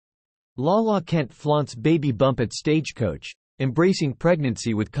Lala Kent flaunts baby bump at Stagecoach, embracing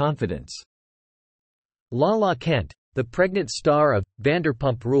pregnancy with confidence. Lala Kent, the pregnant star of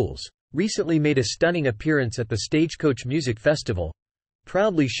Vanderpump Rules, recently made a stunning appearance at the Stagecoach Music Festival,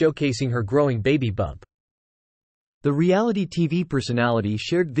 proudly showcasing her growing baby bump. The reality TV personality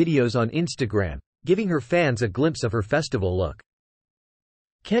shared videos on Instagram, giving her fans a glimpse of her festival look.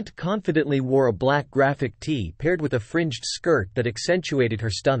 Kent confidently wore a black graphic tee paired with a fringed skirt that accentuated her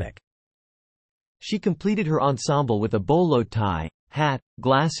stomach. She completed her ensemble with a bolo tie, hat,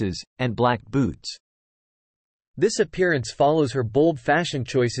 glasses, and black boots. This appearance follows her bold fashion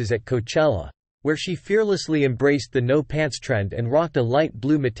choices at Coachella, where she fearlessly embraced the no-pants trend and rocked a light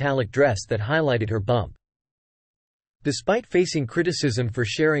blue metallic dress that highlighted her bump. Despite facing criticism for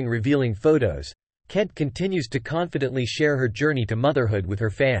sharing revealing photos, Kent continues to confidently share her journey to motherhood with her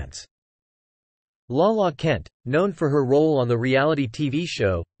fans. Lala Kent, known for her role on the reality TV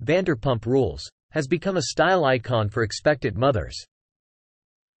show Vanderpump Rules, has become a style icon for expectant mothers.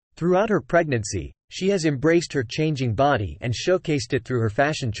 Throughout her pregnancy, she has embraced her changing body and showcased it through her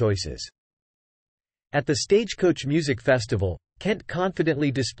fashion choices. At the Stagecoach Music Festival, Kent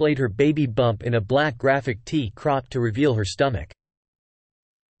confidently displayed her baby bump in a black graphic tee cropped to reveal her stomach.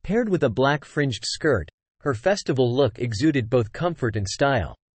 Paired with a black fringed skirt, her festival look exuded both comfort and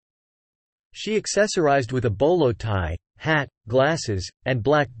style. She accessorized with a bolo tie, hat, glasses, and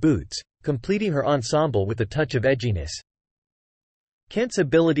black boots, completing her ensemble with a touch of edginess. Kent's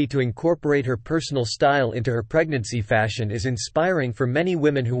ability to incorporate her personal style into her pregnancy fashion is inspiring for many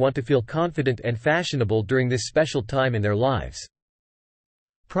women who want to feel confident and fashionable during this special time in their lives.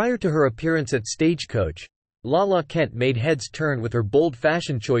 Prior to her appearance at Stagecoach, Lala Kent made heads turn with her bold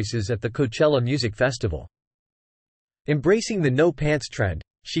fashion choices at the Coachella Music Festival. Embracing the no-pants trend,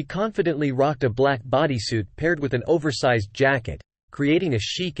 she confidently rocked a black bodysuit paired with an oversized jacket, creating a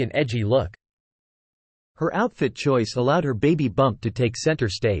chic and edgy look. Her outfit choice allowed her baby bump to take center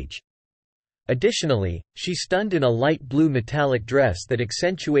stage. Additionally, she stunned in a light blue metallic dress that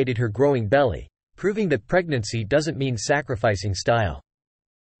accentuated her growing belly, proving that pregnancy doesn't mean sacrificing style.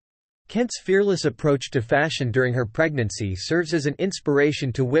 Kent's fearless approach to fashion during her pregnancy serves as an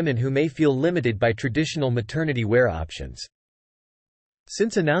inspiration to women who may feel limited by traditional maternity wear options.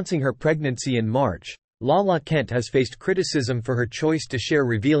 Since announcing her pregnancy in March, Lala Kent has faced criticism for her choice to share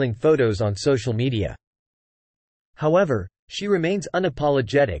revealing photos on social media. However, she remains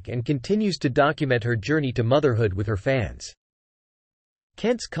unapologetic and continues to document her journey to motherhood with her fans.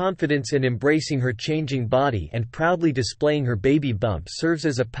 Kent's confidence in embracing her changing body and proudly displaying her baby bump serves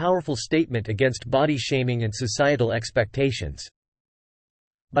as a powerful statement against body shaming and societal expectations.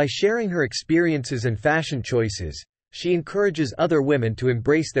 By sharing her experiences and fashion choices, she encourages other women to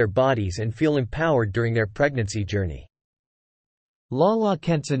embrace their bodies and feel empowered during their pregnancy journey. Lala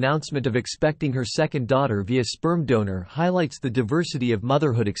Kent's announcement of expecting her second daughter via sperm donor highlights the diversity of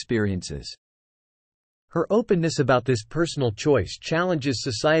motherhood experiences. Her openness about this personal choice challenges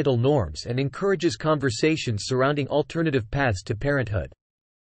societal norms and encourages conversations surrounding alternative paths to parenthood.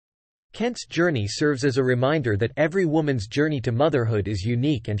 Kent's journey serves as a reminder that every woman's journey to motherhood is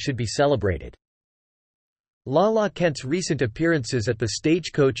unique and should be celebrated. Lala Kent's recent appearances at the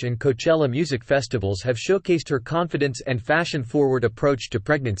Stagecoach and Coachella music festivals have showcased her confidence and fashion-forward approach to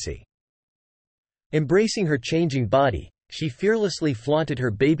pregnancy. Embracing her changing body, she fearlessly flaunted her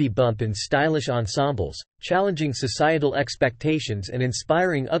baby bump in stylish ensembles, challenging societal expectations and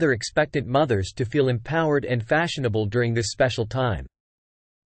inspiring other expectant mothers to feel empowered and fashionable during this special time.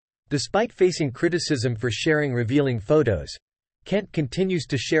 Despite facing criticism for sharing revealing photos, Kent continues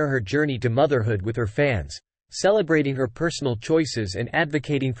to share her journey to motherhood with her fans, celebrating her personal choices and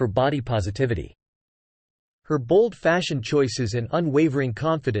advocating for body positivity. Her bold fashion choices and unwavering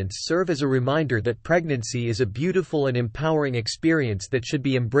confidence serve as a reminder that pregnancy is a beautiful and empowering experience that should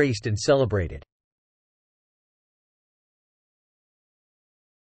be embraced and celebrated.